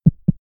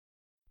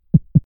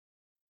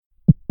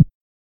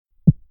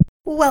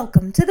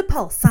Welcome to The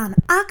Pulse on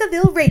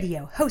Acaville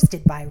Radio,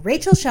 hosted by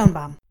Rachel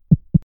Schoenbaum.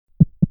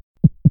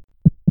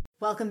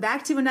 Welcome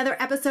back to another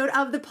episode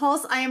of The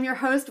Pulse. I am your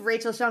host,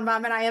 Rachel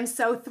Schoenbaum, and I am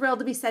so thrilled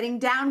to be sitting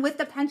down with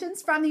the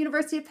Pennchants from the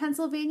University of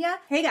Pennsylvania.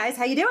 Hey guys,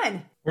 how you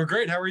doing? We're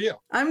great. How are you?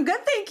 I'm good,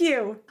 thank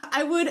you.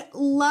 I would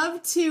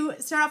love to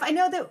start off. I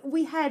know that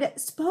we had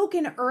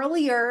spoken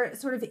earlier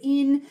sort of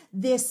in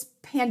this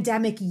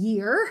pandemic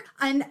year,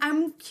 and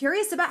I'm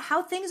curious about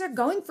how things are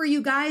going for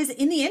you guys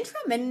in the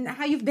interim and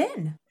how you've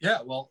been. Yeah,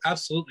 well,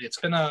 absolutely. It's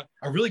been a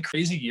really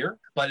crazy year,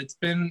 but it's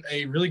been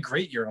a really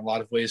great year in a lot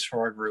of ways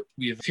for our group.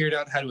 We've figured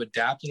out how to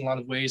adapt in a lot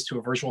of ways to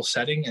a virtual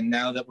setting, and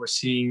now that we're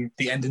seeing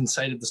the end in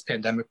sight of this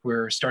pandemic,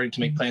 we're starting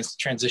to make plans to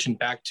transition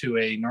back to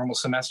a normal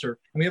semester,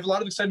 and we have a lot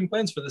of exciting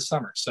plans for this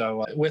summer.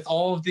 So with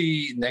all of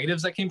the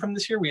negatives that came from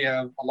this year, we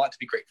have a lot to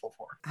be grateful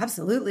for.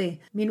 Absolutely.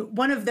 I mean,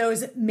 one of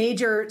those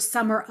major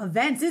summer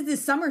events is the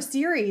summer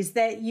series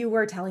that you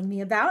were telling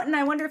me about, and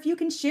I wonder if you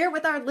can share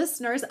with our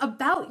listeners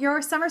about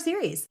your summer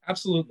series.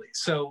 Absolutely.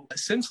 So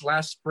since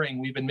last spring,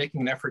 we've been making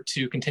an effort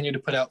to continue to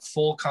put out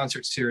full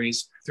concert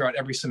series throughout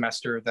every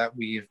semester that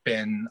we've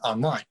been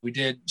online. We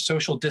did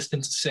social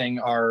distancing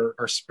our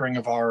spring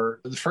of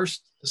the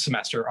first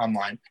semester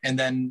online. And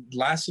then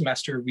last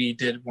semester, we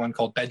did one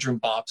called Bedroom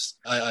Bops,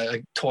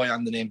 a toy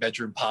on the name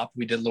Bedroom Pop.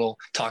 We did a little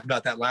talk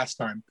about that last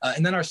time.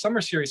 And then our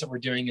summer series that we're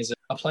doing is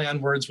a play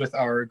on words with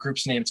our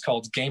group's name. It's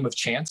called Game of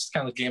Chance. It's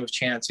kind of a game of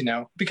chance,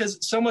 because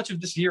so much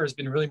of this year has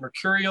been really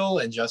mercurial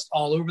and just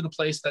all over the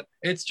place that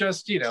it's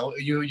just, you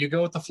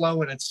go with the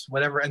flow and it's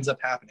whatever ends up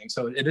happening.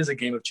 So it is a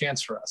game of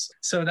chance for us.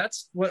 So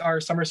that's what our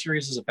summer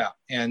series is about.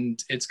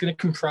 And it's going to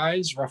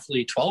comprise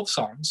roughly 12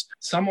 songs.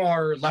 Some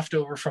are left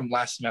over from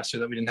last semester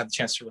that we didn't have the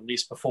chance to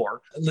release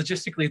before.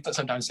 Logistically,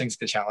 sometimes things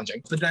get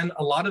challenging. But then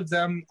a lot of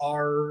them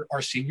are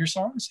our senior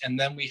songs. And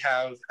then we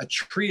have a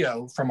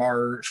trio from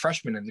our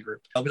freshmen in the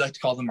group. We like to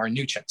call them our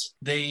Pennchants.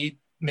 They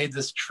made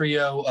this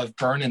trio of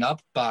Burnin'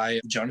 Up by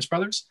the Jonas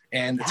Brothers.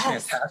 And it's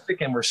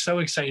fantastic. And we're so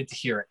excited to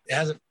hear it. It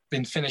hasn't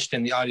been finished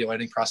in the audio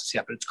editing process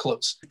yet, but it's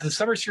close. The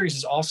summer series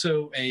is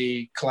also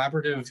a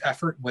collaborative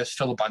effort with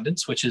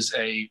Philabundance, which is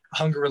a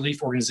hunger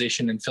relief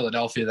organization in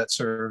Philadelphia that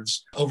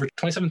serves over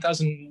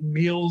 27,000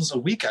 meals a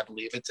week, I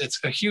believe. It's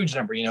a huge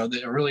number,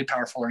 a really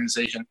powerful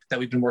organization that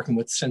we've been working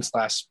with since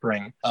last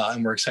spring,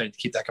 and we're excited to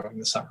keep that going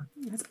this summer.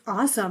 That's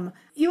awesome.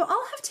 You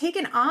all have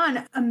taken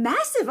on a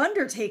massive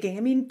undertaking.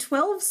 I mean,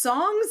 12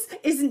 songs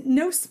is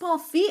no small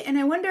feat, and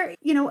I wonder,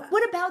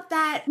 what about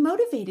that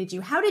motivated you?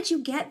 How did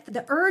you get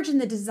the urge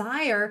and the desire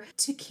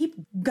to keep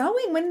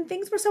going when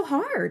things were so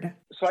hard?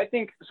 So I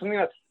think something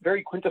that's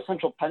very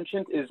quintessential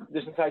Pennchant is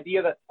there's this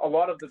idea that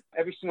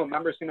every single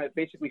member is going to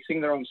basically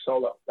sing their own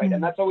solo, right? Mm-hmm.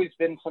 And that's always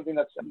been something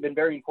that's been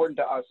very important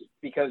to us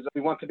because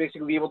we want to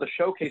basically be able to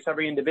showcase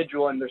every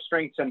individual and their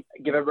strengths and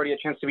give everybody a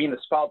chance to be in the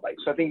spotlight.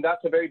 So I think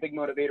that's a very big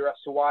motivator as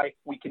to why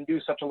we can do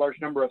such a large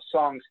number of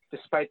songs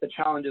despite the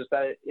challenges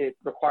that it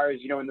requires,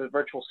 in the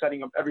virtual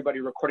setting of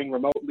everybody recording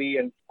remotely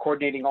and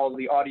coordinating all of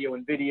the audio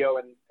and video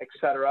and et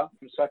cetera.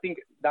 So I think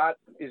that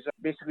is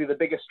basically the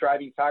biggest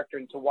driving factor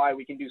into why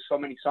we can do so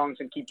many songs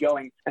and keep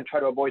going and try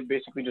to avoid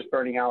basically just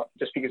burning out,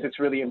 just because it's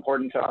really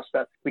important to us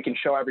that we can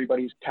show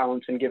everybody's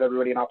talents and give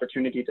everybody an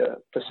opportunity to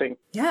sing.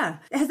 Yeah.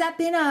 Has that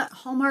been a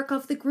hallmark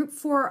of the group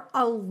for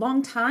a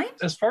long time?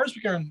 As far as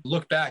we can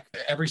look back,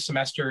 every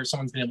semester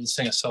someone's been able to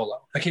sing a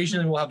solo.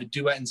 Occasionally we'll have a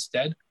duet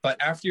instead,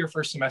 but after your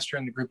first semester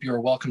in the group, you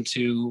are welcome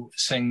to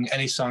sing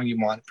any song you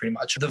want, pretty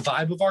much. The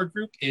vibe of our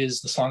group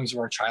is the songs of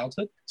our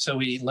childhood. So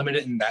we limit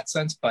it in that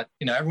sense, but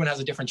everyone has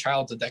a different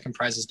childhood that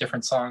comprises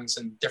different songs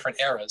and different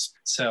eras.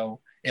 So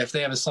if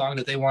they have a song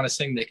that they want to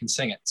sing, they can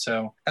sing it.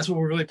 So that's what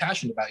we're really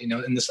passionate about.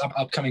 In this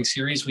upcoming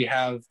series, we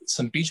have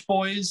some Beach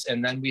Boys,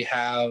 and then we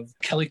have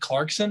Kelly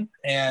Clarkson,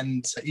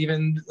 and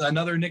even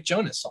another Nick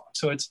Jonas song.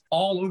 So it's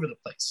all over the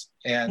place.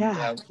 And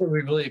what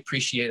we really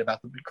appreciate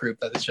about the group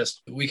that it's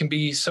just, we can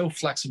be so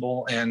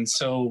flexible and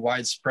so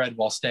widespread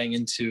while staying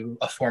into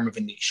a form of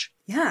a niche.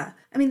 Yeah.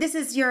 I mean, this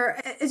is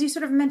as you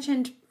sort of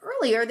mentioned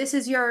earlier, this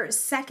is your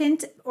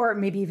second, or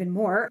maybe even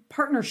more,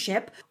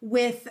 partnership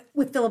with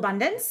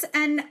Philabundance.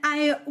 And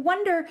I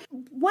wonder,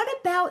 what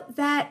about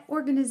that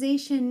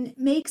organization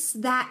makes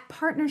that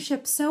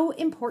partnership so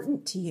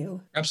important to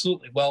you?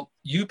 Absolutely. Well,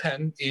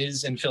 UPenn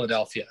is in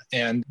Philadelphia,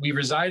 and we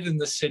reside in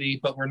the city,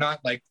 but we're not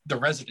like the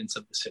residents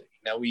of the city.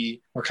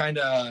 We're kind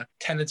of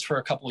tenants for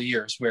a couple of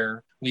years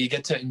where we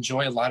get to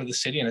enjoy a lot of the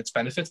city and its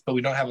benefits, but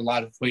we don't have a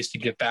lot of ways to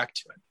give back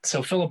to it.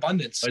 So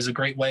Philabundance is a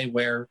great way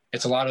where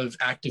it's a lot of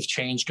active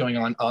change going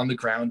on the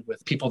ground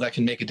with people that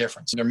can make a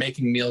difference. They're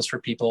making meals for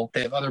people.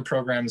 They have other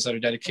programs that are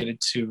dedicated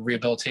to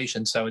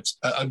rehabilitation. So it's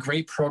a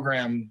great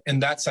program in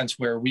that sense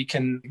where we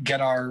can get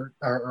our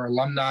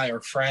alumni,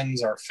 our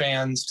friends, our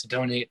fans to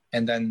donate,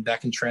 and then that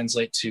can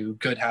translate to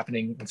good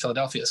happening in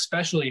Philadelphia,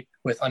 especially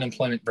with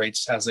unemployment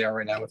rates as they are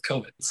right now with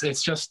COVID.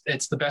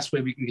 It's the best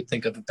way we can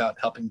think of about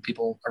helping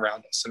people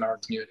around us in our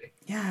community.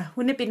 Yeah.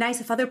 Wouldn't it be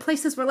nice if other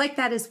places were like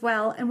that as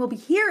well? And we'll be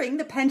hearing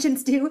the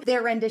Pennchants do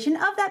their rendition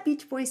of that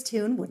Beach Boys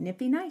tune. Wouldn't it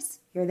be nice?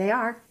 Here they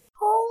are.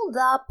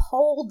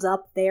 Hold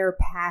up there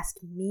past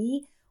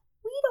me.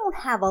 We don't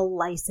have a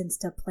license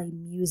to play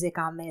music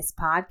on this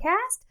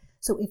podcast.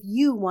 So if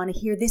you want to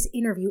hear this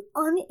interview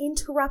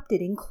uninterrupted,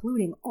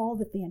 including all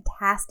the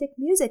fantastic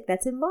music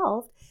that's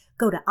involved,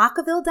 go to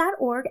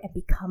acaville.org and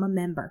become a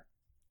member.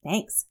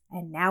 Thanks.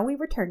 And now we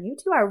return you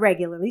to our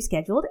regularly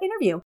scheduled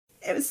interview.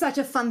 It was such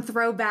a fun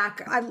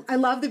throwback. I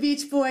love the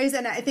Beach Boys,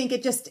 and I think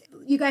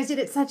you guys did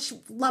it such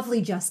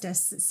lovely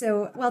justice.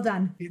 So well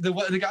done.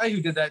 The guy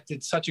who did that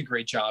did such a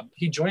great job.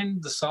 He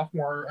joined the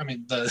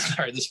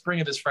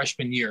spring of his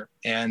freshman year,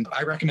 and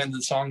I recommended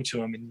the song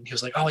to him, and he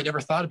was like, "Oh, I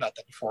never thought about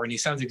that before," and he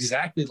sounds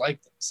exactly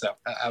like them. So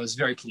I was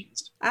very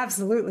pleased.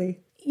 Absolutely.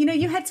 You know,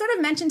 you had sort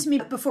of mentioned to me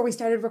before we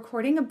started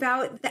recording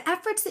about the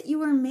efforts that you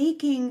were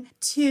making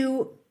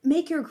to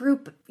make your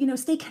group,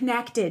 stay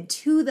connected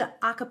to the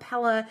a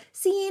cappella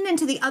scene and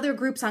to the other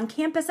groups on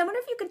campus. I wonder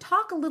if you could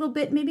talk a little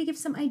bit, maybe give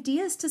some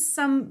ideas to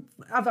some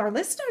of our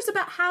listeners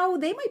about how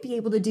they might be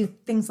able to do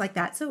things like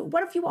that. So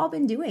what have you all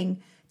been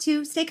doing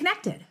to stay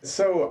connected?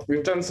 So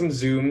we've done some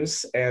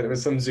Zooms and with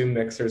some Zoom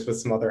mixers with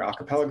some other a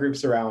cappella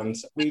groups around.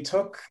 We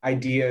took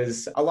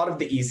ideas, a lot of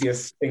the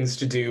easiest things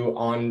to do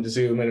on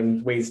Zoom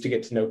and ways to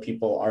get to know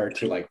people are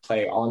to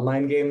play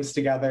online games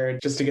together,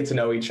 just to get to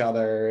know each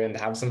other and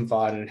have some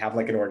fun, have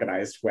an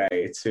organized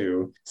way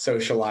to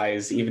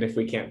socialize, even if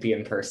we can't be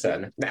in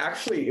person.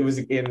 Actually,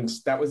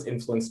 that was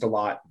influenced a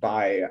lot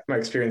by my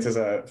experience as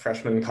a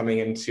freshman coming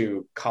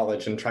into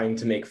college and trying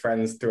to make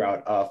friends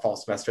throughout a fall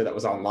semester that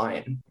was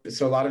online.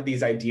 So a lot of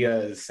these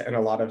ideas and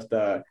a lot of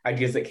the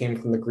ideas that came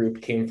from the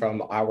group came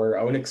from our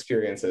own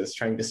experiences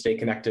trying to stay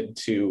connected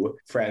to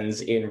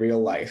friends in real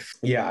life.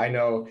 Yeah, I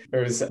know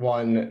there was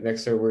one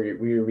mixer where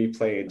we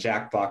played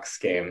Jackbox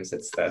games.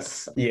 It's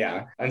this.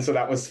 Yeah. And so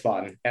that was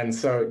fun. And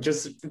so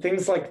just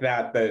things like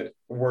that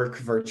work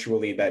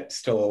virtually that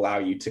still allow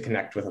you to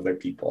connect with other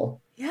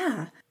people.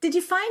 Yeah. Did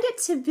you find it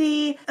to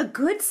be a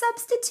good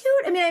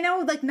substitute? I mean, I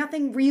know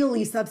nothing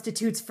really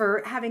substitutes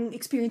for having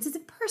experiences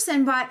in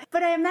person, but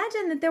I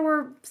imagine that there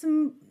were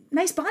some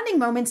nice bonding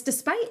moments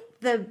despite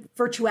the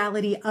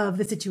virtuality of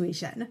the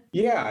situation.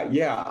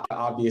 Yeah.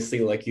 Obviously,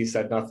 like you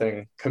said,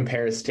 nothing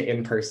compares to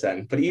in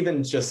person. But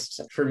even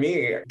just for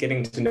me,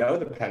 getting to know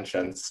the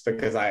Pennchants,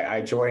 because I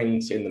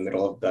joined in the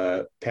middle of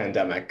the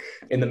pandemic,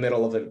 in the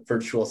middle of a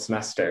virtual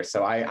semester.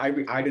 So I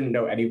didn't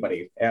know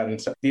anybody. And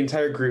the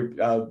entire group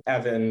of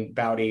Evan,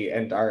 Bowdy,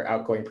 and our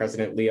outgoing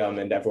president, Liam,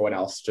 and everyone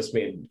else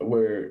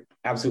were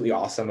absolutely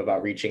awesome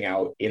about reaching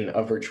out in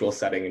a virtual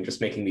setting and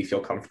just making me feel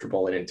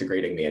comfortable and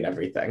integrating me in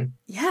everything.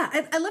 Yeah,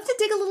 I'd love to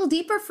dig a little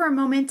deeper for a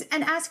moment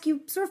and ask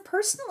you sort of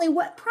personally,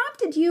 what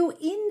prompted you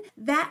in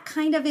that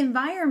kind of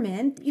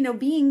environment,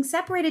 being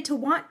separated, to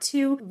want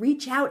to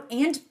reach out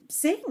and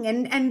sing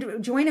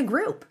and join a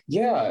group?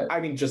 Yeah, I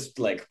mean, just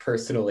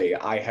personally,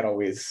 I had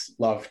always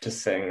loved to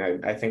sing.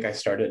 I think I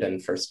started in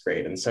first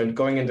grade. And so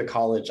going into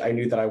college, I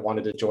knew that I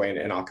wanted to join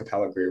an a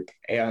cappella group.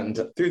 And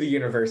through the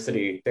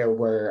university, there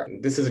were,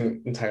 this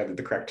isn't entirely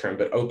the correct term,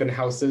 but open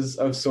houses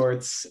of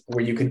sorts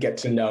where you could get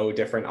to know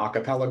different a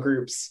cappella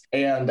groups.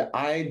 And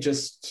I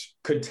just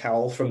could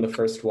tell from the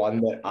first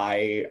one that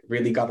I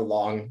really got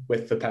along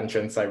with the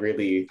Pennchants.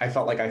 I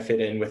felt like I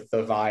fit in with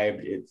the vibe,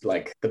 it's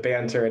the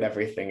banter and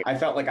everything. I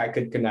felt like I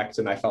could connect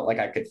and I felt like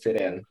I could fit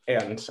in.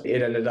 And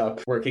it ended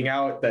up working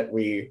out that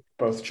we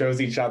both chose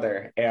each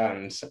other.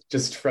 And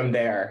just from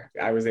there,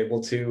 I was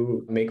able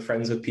to make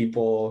friends with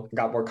people,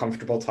 got more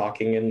comfortable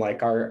talking in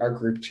our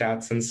group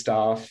chats and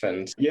stuff.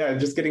 And yeah,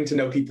 just getting to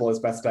know people as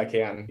best I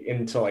can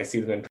until I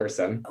see them in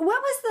person.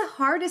 What was the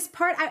hardest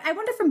part? I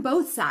wonder from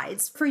both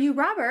sides. For you,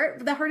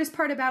 Robert, the hardest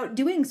part about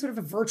doing sort of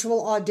a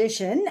virtual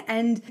audition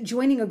and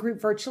joining a group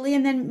virtually,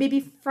 and then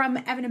maybe from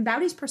Evan and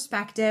Bowdy's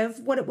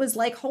perspective, what it was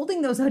like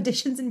holding those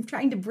auditions and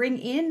trying to bring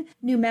in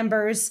new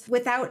members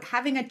without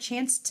having a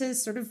chance to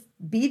sort of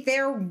be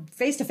there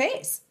face to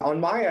face. On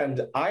my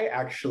end, I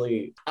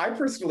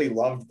personally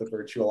loved the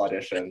virtual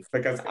auditions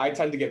because I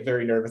tend to get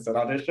very nervous at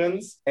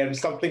auditions, and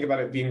something about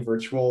it being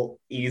virtual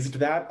eased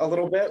that a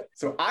little bit.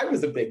 So I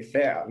was a big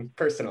fan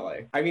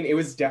personally. I mean, it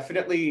was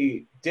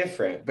definitely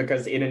different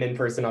because in an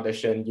in-person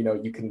audition,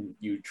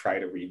 you try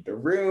to read the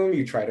room,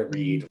 you try to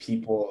read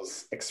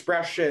people's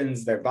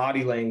expressions, their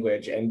body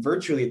language, and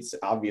virtually it's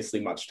obviously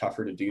much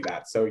tougher to do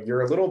that. So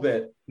you're a little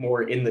bit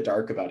more in the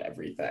dark about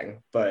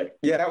everything. But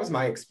yeah, that was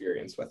my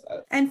experience with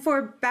it. And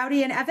for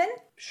Bowdy and Evan?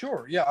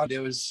 Sure. Yeah. It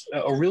was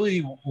a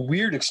really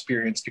weird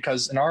experience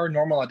because in our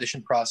normal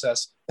audition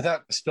process,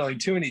 without spilling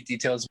too many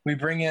details, we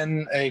bring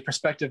in a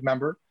prospective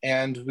member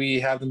and we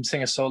have them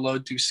sing a solo,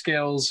 do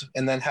scales,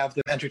 and then have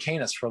them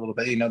entertain us for a little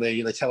bit.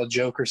 They tell a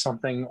joke or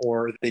something,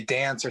 or they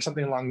dance or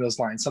something along those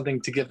lines,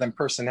 something to give them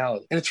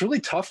personality. And it's really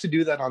tough to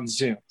do that on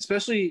Zoom,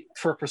 especially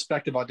for a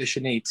prospective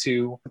auditionee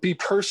to be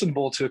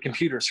personable to a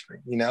computer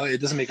screen.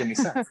 It doesn't make any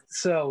sense.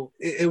 So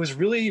it was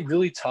really,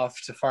 really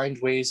tough to find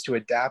ways to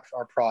adapt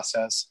our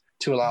process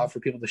to allow for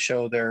people to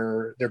show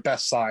their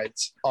best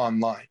sides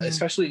online,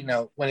 especially,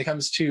 when it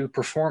comes to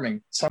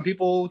performing. Some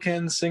people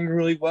can sing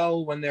really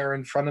well when they're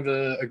in front of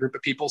a group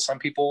of people. Some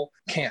people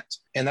can't.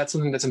 And that's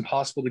something that's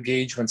impossible to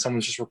gauge when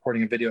someone's just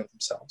recording a video of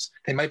themselves.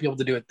 They might be able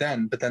to do it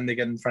then, but then they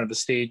get in front of a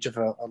stage of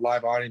a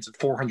live audience of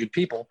 400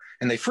 people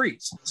and they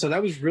freeze. So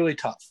that was really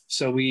tough.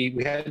 So we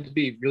had to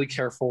be really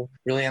careful,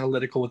 really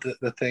analytical with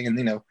the thing. And,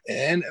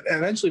 and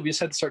eventually we just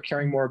had to start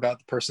caring more about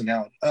the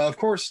personality. Of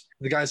course,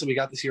 the guys that we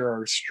got this year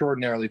are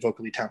extraordinarily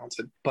vocally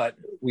talented, but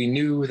we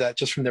knew that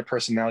just from their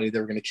personality, they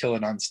were going to kill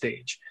it on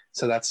stage.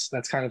 So that's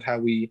kind of how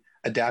we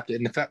adapted.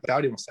 And if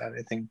Bowdy wants to add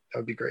anything, that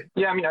would be great.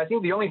 Yeah, I mean, I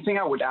think the only thing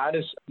I would add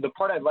is the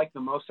part I like the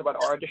most about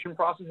our audition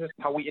process is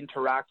how we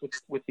interact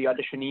with the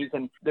auditionees.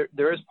 And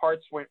there is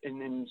parts where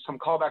in some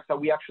callbacks that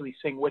we actually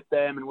sing with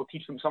them, and we'll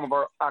teach them some of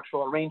our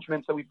actual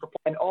arrangements that we perform.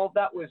 And all of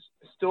that was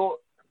still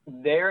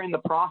there in the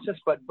process,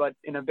 but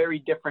in a very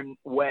different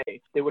way.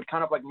 They would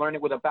kind of like learn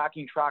it with a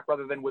backing track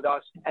rather than with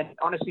us. And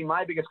honestly,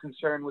 my biggest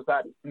concern was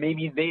that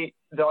maybe the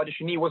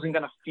auditionee wasn't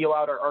going to feel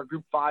out our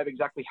group 5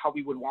 exactly how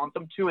we would want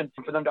them to, and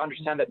for them to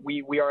understand that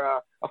we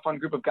are a fun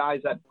group of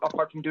guys that,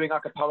 apart from doing a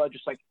cappella,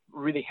 just like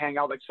really hang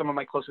out. Like some of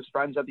my closest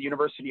friends at the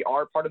university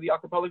are part of the a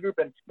cappella group,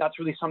 and that's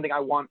really something I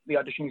want the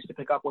auditionees to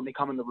pick up when they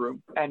come in the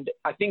room. And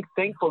I think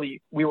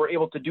thankfully we were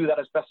able to do that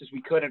as best as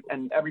we could,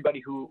 and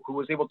everybody who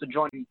was able to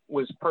join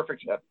was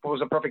perfect.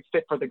 Was a perfect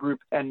fit for the group,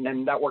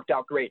 and that worked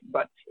out great.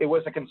 But it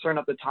was a concern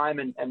at the time,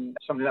 and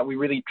something that we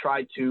really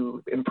tried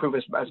to improve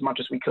as much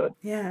as we could.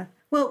 Yeah.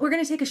 Well, we're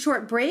going to take a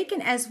short break,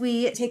 and as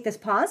we take this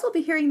pause, we'll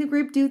be hearing the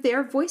group do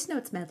their voice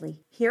notes medley.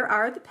 Here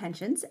are the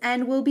Pennchants,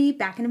 and we'll be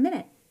back in a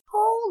minute.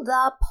 Hold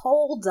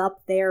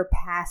up there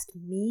past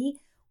me.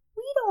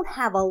 We don't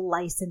have a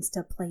license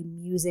to play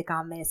music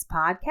on this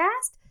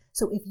podcast.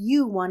 So if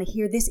you want to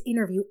hear this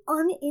interview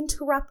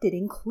uninterrupted,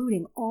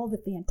 including all the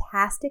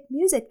fantastic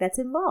music that's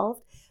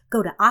involved,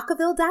 go to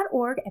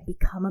acaville.org and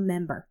become a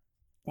member.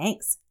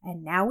 Thanks.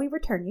 And now we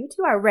return you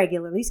to our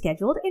regularly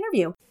scheduled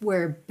interview.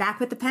 We're back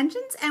with the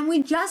Pennchants, and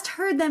we just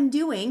heard them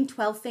doing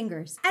 12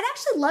 Fingers. I'd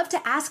actually love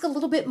to ask a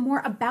little bit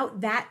more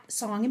about that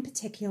song in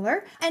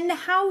particular and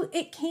how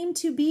it came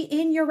to be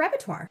in your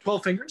repertoire.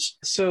 12 Fingers.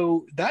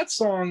 So that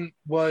song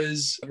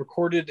was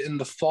recorded in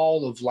the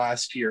fall of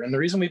last year. And the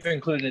reason we've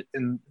included it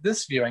in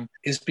this viewing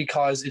is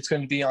because it's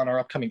going to be on our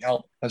upcoming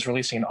album that's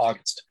releasing in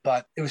August.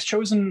 But it was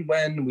chosen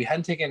when we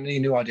hadn't taken any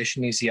new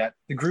auditionees yet.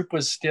 The group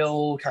was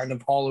still kind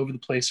of all over the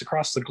place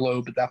across the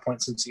globe at that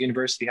point, since the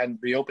university hadn't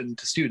reopened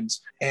to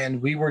students.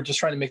 And we were just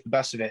trying to make the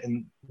best of it.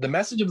 And the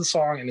message of the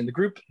song, and in the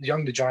group,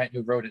 Young the Giant,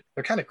 who wrote it,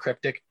 they're kind of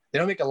cryptic. They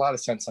don't make a lot of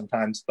sense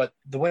sometimes, but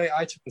the way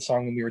I took the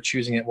song when we were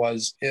choosing it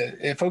was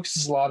it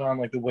focuses a lot on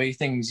like the way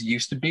things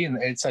used to be.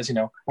 And it says,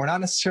 we're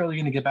not necessarily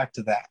going to get back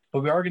to that,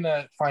 but we are going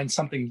to find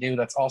something new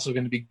that's also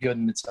going to be good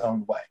in its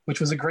own way, which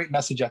was a great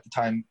message at the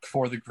time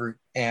for the group.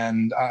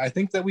 And I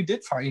think that we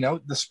did find,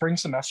 the spring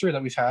semester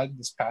that we've had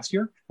this past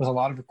year was a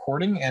lot of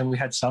recording, and we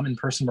had some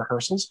in-person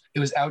rehearsals. It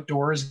was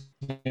outdoors,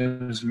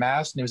 it was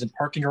masked, and it was in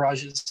parking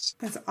garages.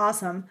 That's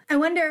awesome. I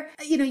wonder,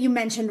 you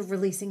mentioned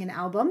releasing an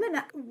album,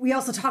 and we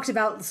also talked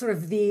about sort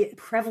of the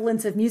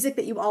prevalence of music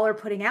that you all are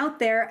putting out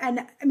there.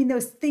 And I mean,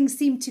 those things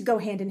seem to go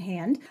hand in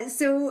hand.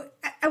 So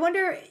I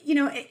wonder,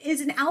 is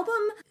an album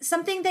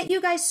something that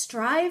you guys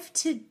strive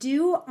to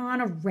do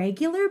on a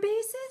regular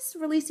basis,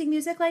 releasing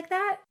music like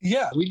that?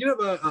 Yeah, we do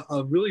have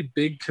a really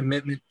big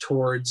commitment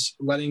towards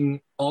letting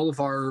all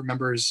of our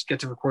members get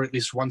to record at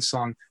least one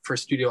song for a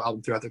studio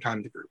album throughout their time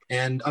in the group.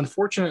 And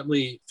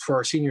unfortunately for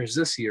our seniors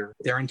this year,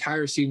 their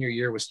entire senior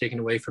year was taken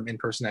away from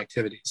in-person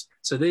activities.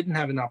 So they didn't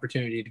have an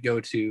opportunity to go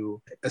to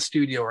a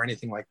studio or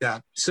anything like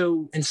that.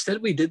 So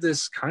instead, we did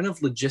this kind of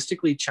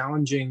logistically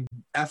challenging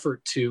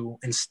effort to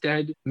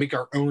instead make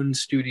our own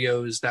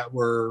studios that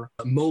were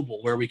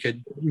mobile, where we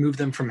could move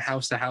them from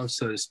house to house,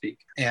 so to speak,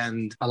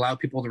 and allow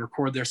people to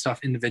record their stuff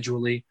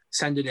individually,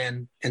 send it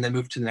in, and then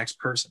move to the next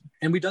person.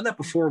 And we've done that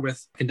before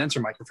with condenser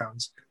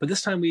microphones, but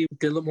this time we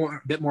did a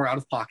bit more out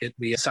of pocket.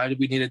 We decided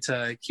we needed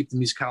to keep the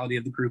musicality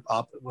of the group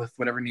up with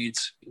whatever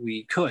needs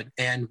we could.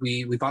 And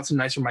we bought some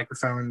nicer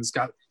microphones,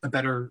 got a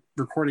better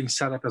recording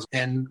setup,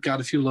 and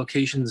got a few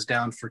locations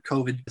down for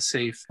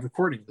COVID-safe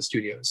recording the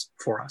studios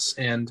for us.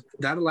 And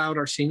that allowed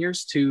our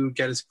seniors to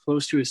get as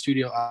close to a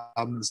studio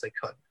album as they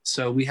could.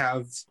 So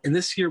in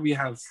this year, we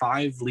have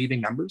 5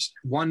 leaving members,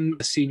 one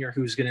senior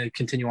who's going to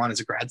continue on as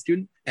a grad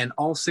student, and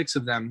all 6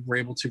 of them were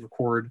able to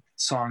record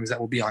songs that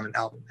will be on an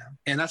album now.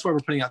 And that's why we're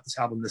putting out this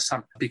album this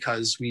summer,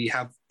 because we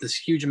have this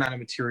huge amount of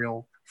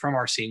material from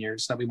our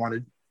seniors that we want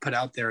to put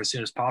out there as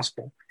soon as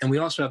possible. And we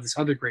also have this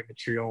other great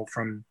material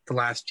from the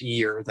last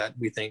year that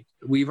we think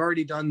we've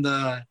already done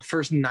the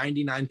first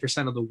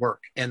 99% of the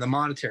work. And the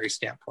monetary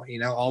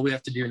standpoint, all we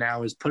have to do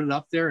now is put it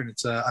up there, and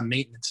it's a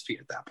maintenance fee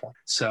at that point.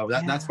 So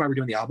that's why we're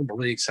doing the album. We're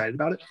really excited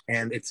about it.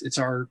 And it's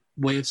our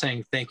way of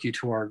saying thank you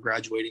to our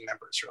graduating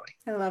members, really.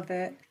 I love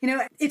it.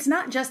 It's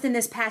not just in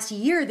this past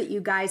year that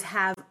you guys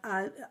have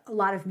a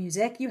lot of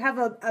music. You have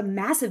a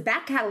massive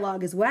back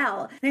catalog as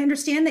well. And I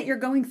understand that you're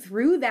going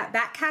through that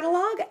back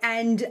catalog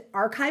and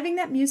archiving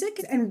that music,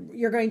 and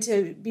you're going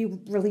to be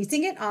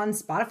releasing it on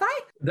Spotify?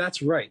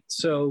 That's right.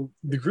 So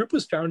the group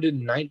was founded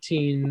in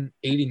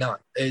 1989.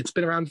 It's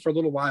been around for a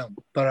little while,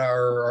 but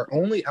our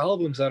only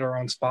albums that are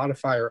on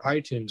Spotify or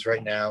iTunes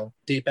right now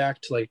date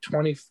back to like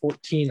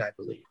 2014, I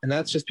believe. And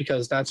that's just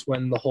because that's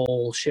when the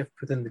whole shift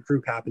within the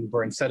group happened,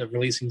 where instead of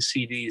releasing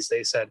CDs,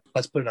 they said,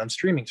 let's put it on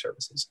streaming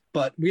services.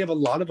 But we have a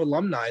lot of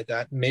alumni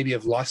that maybe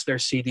have lost their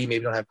CD,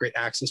 maybe don't have great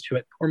access to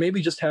it, or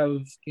maybe just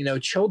have,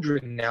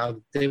 children now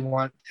that they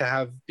want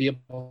to be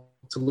able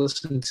to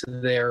listen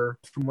to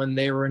from when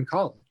they were in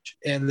college,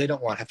 and they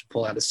don't want to have to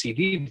pull out a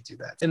CD to do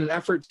that. In an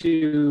effort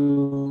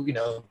to,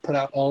 put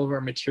out all of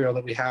our material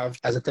that we have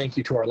as a thank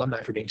you to our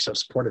alumni for being so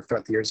supportive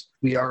throughout the years,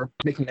 we are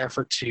making an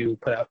effort to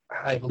put out,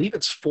 I believe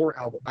it's 4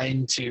 albums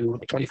into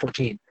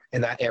 2014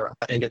 in that era,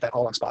 and get that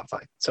all on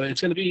Spotify. So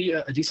it's going to be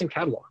a decent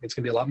catalog. It's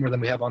going to be a lot more than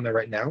we have on there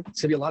right now.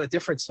 It's going to be a lot of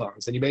different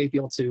songs, and you may be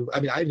able to, I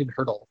haven't even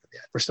heard all of them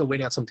yet. We're still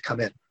waiting on some to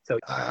come in. So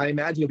I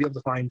imagine you'll be able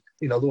to find,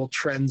 little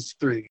trends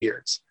through the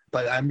years.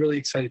 But I'm really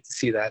excited to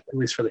see that, at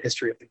least for the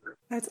history of the group.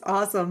 That's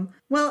awesome.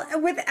 Well,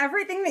 with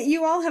everything that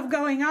you all have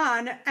going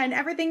on and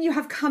everything you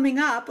have coming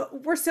up,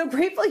 we're so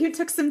grateful you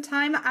took some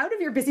time out of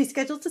your busy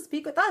schedule to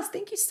speak with us.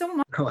 Thank you so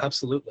much. Oh,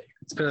 absolutely.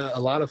 It's been a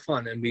lot of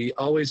fun, and we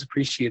always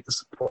appreciate the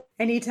support.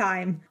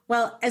 Anytime.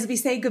 Well, as we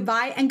say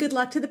goodbye and good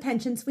luck to the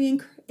Pennchants,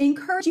 we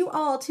encourage you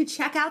all to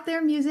check out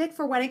their music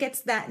for when it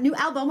gets that new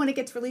album, when it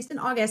gets released in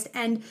August.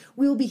 And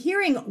we'll be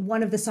hearing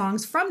one of the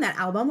songs from that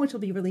album, which will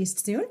be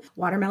released soon,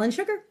 Watermelon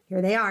Sugar.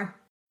 Here they are.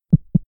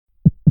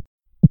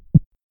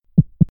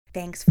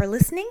 Thanks for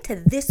listening to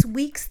this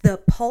week's The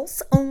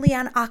Pulse, only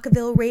on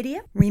Acaville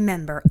Radio.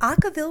 Remember,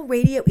 Acaville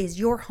Radio is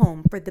your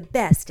home for the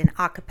best in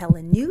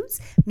acapella news,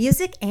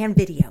 music, and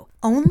video,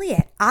 only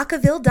at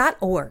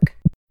acaville.org.